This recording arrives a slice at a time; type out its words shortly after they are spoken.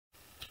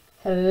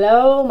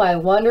Hello, my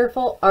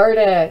wonderful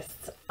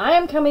artists. I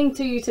am coming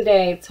to you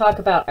today to talk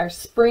about our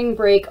Spring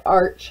Break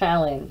Art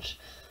Challenge.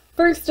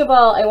 First of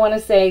all, I want to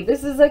say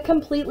this is a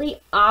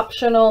completely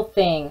optional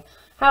thing.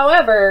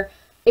 However,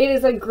 it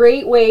is a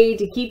great way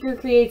to keep your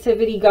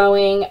creativity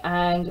going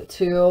and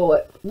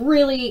to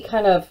really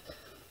kind of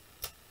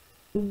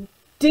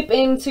dip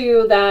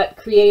into that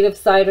creative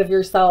side of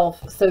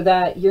yourself so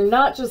that you're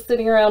not just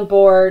sitting around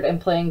bored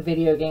and playing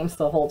video games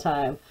the whole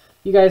time.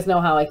 You guys know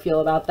how I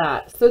feel about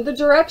that. So the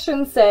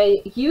directions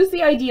say, use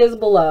the ideas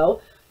below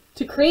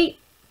to create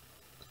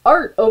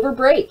art over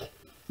break.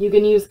 You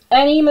can use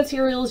any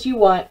materials you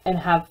want and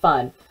have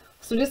fun.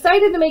 So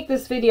decided to make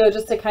this video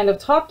just to kind of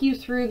talk you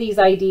through these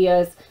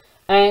ideas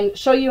and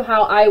show you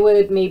how I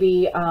would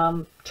maybe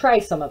try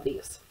some of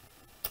these.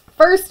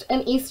 First,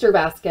 an Easter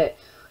basket.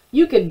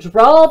 You could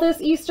draw this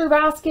Easter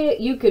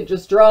basket. You could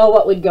just draw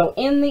what would go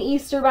in the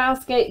Easter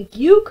basket.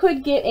 You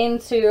could get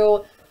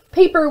into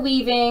paper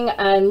weaving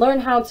and learn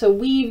how to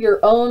weave your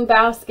own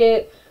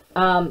basket.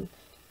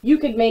 You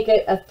could make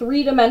it a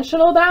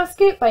three-dimensional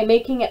basket by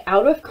making it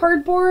out of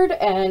cardboard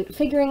and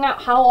figuring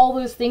out how all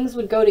those things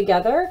would go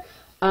together.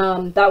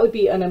 That would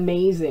be an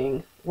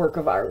amazing work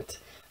of art.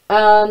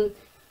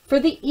 For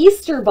the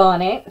Easter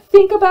bonnet,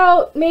 think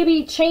about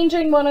maybe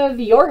changing one of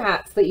your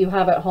hats that you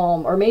have at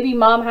home, or maybe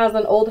mom has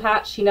an old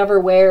hat she never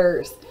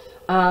wears.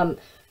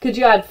 Could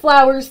you add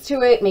flowers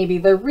to it? Maybe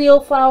they're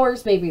real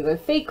flowers, maybe they're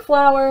fake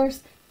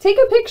flowers. Take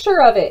a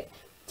picture of it.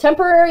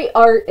 Temporary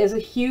art is a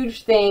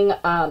huge thing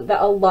that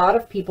a lot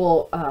of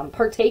people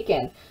partake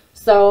in.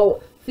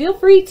 So feel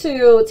free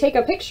to take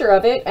a picture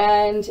of it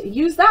and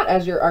use that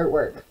as your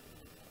artwork.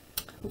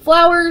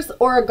 Flowers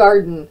or a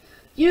garden.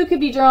 You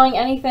could be drawing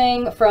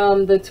anything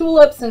from the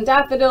tulips and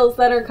daffodils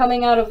that are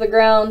coming out of the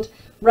ground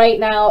right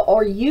now,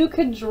 or you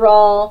could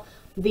draw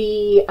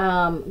the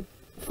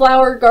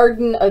flower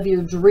garden of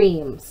your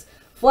dreams.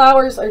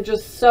 Flowers are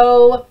just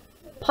so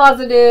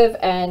positive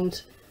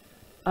and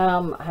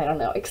I don't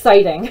know,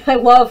 exciting. I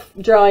love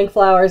drawing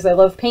flowers. I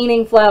love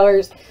painting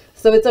flowers.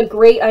 So it's a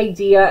great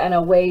idea and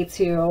a way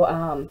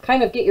to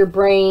kind of get your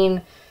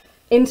brain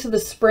into the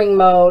spring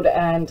mode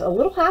and a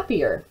little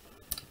happier.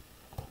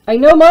 I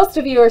know most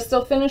of you are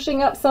still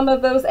finishing up some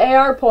of those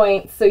AR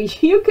points, so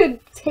you could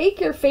take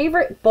your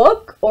favorite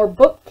book or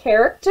book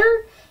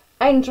character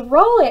and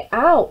draw it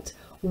out.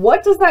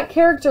 What does that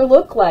character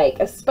look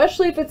like?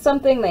 Especially if it's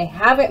something they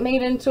haven't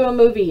made into a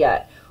movie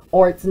yet,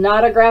 or it's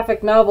not a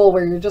graphic novel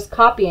where you're just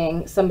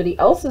copying somebody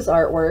else's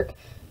artwork.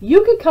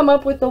 You could come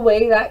up with the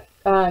way that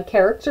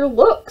character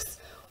looks.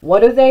 What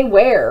do they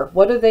wear?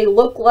 What do they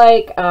look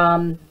like?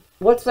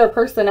 What's their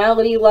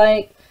personality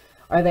like?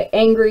 Are they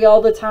angry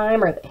all the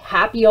time? Are they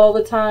happy all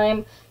the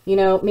time? You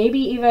know, maybe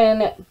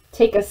even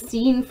take a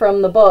scene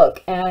from the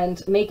book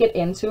and make it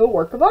into a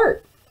work of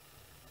art.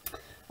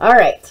 All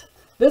right,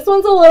 this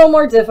one's a little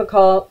more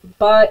difficult,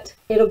 but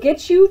it'll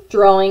get you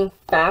drawing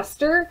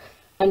faster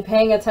and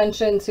paying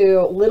attention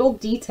to little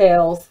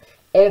details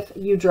if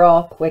you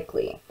draw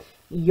quickly.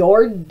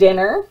 Your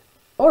dinner,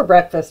 or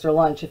breakfast or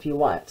lunch if you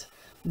want,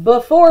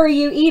 before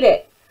you eat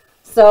it.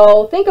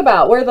 So think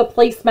about where the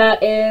placemat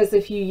is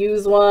if you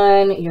use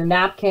one, your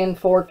napkin,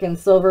 fork, and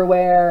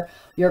silverware,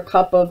 your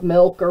cup of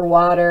milk or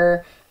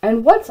water,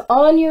 and what's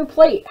on your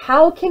plate.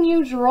 How can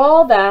you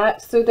draw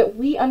that so that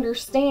we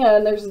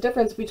understand there's a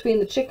difference between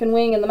the chicken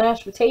wing and the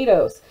mashed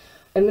potatoes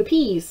and the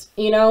peas?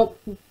 You know,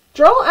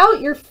 draw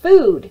out your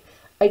food.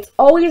 It's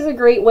always a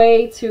great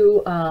way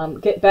to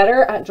get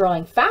better at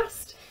drawing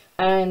fast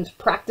and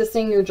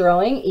practicing your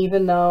drawing,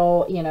 even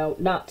though, you know,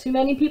 not too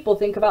many people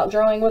think about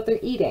drawing what they're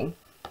eating.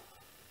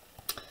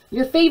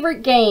 Your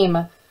favorite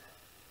game.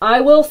 I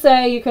will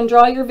say you can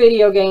draw your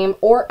video game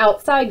or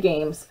outside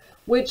games,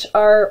 which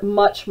are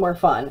much more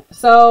fun.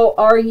 So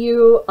are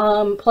you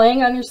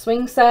playing on your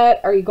swing set?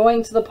 Are you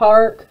going to the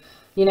park?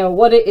 You know,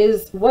 what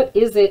is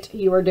it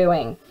you are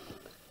doing?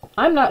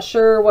 I'm not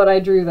sure what I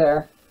drew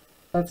there.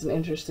 That's an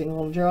interesting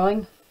little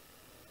drawing.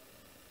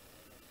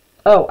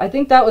 Oh, I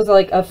think that was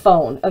like a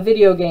phone, a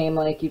video game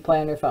like you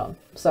play on your phone.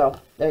 So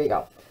there you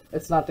go.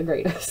 It's not the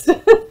greatest.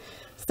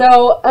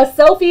 So a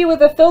selfie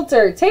with a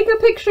filter. Take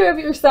a picture of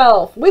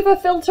yourself with a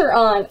filter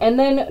on and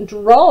then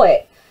draw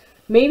it.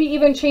 Maybe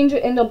even change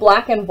it into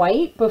black and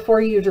white before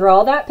you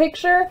draw that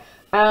picture.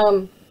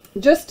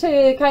 Just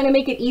to kind of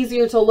make it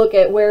easier to look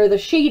at where the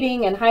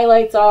shading and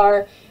highlights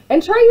are,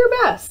 and try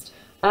your best.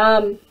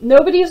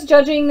 Nobody's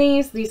judging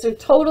these. These are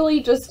totally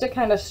just to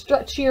kind of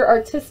stretch your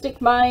artistic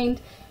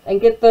mind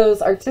and get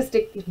those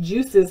artistic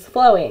juices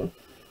flowing.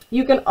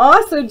 You can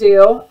also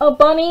do a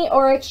bunny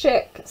or a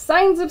chick.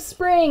 Signs of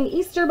spring,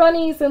 Easter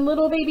bunnies and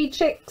little baby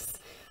chicks.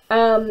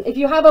 If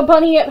you have a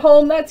bunny at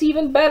home, that's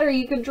even better.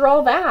 You could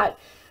draw that.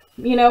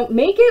 You know,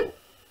 make it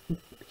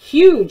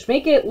huge.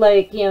 Make it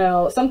like, you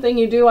know, something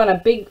you do on a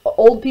big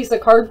old piece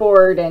of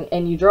cardboard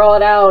and you draw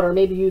it out, or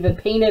maybe you even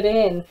paint it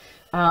in.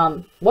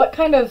 What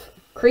kind of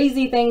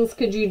crazy things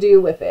could you do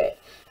with it?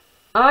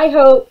 I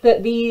hope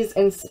that these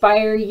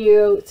inspire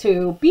you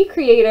to be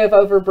creative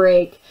over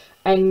break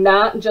and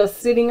not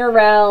just sitting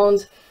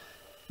around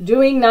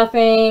doing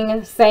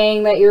nothing,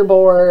 saying that you're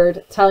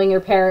bored, telling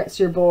your parents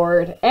you're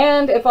bored,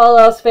 and if all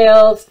else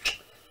fails,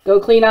 go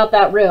clean out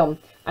that room.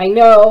 I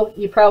know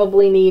you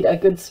probably need a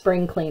good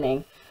spring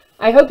cleaning.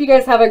 I hope you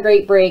guys have a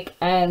great break,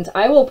 and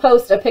I will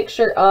post a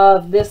picture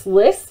of this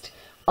list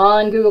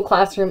on Google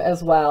Classroom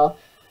as well.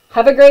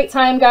 Have a great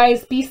time,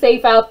 guys. Be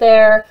safe out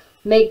there.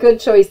 Make good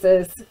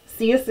choices.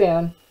 See you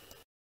soon.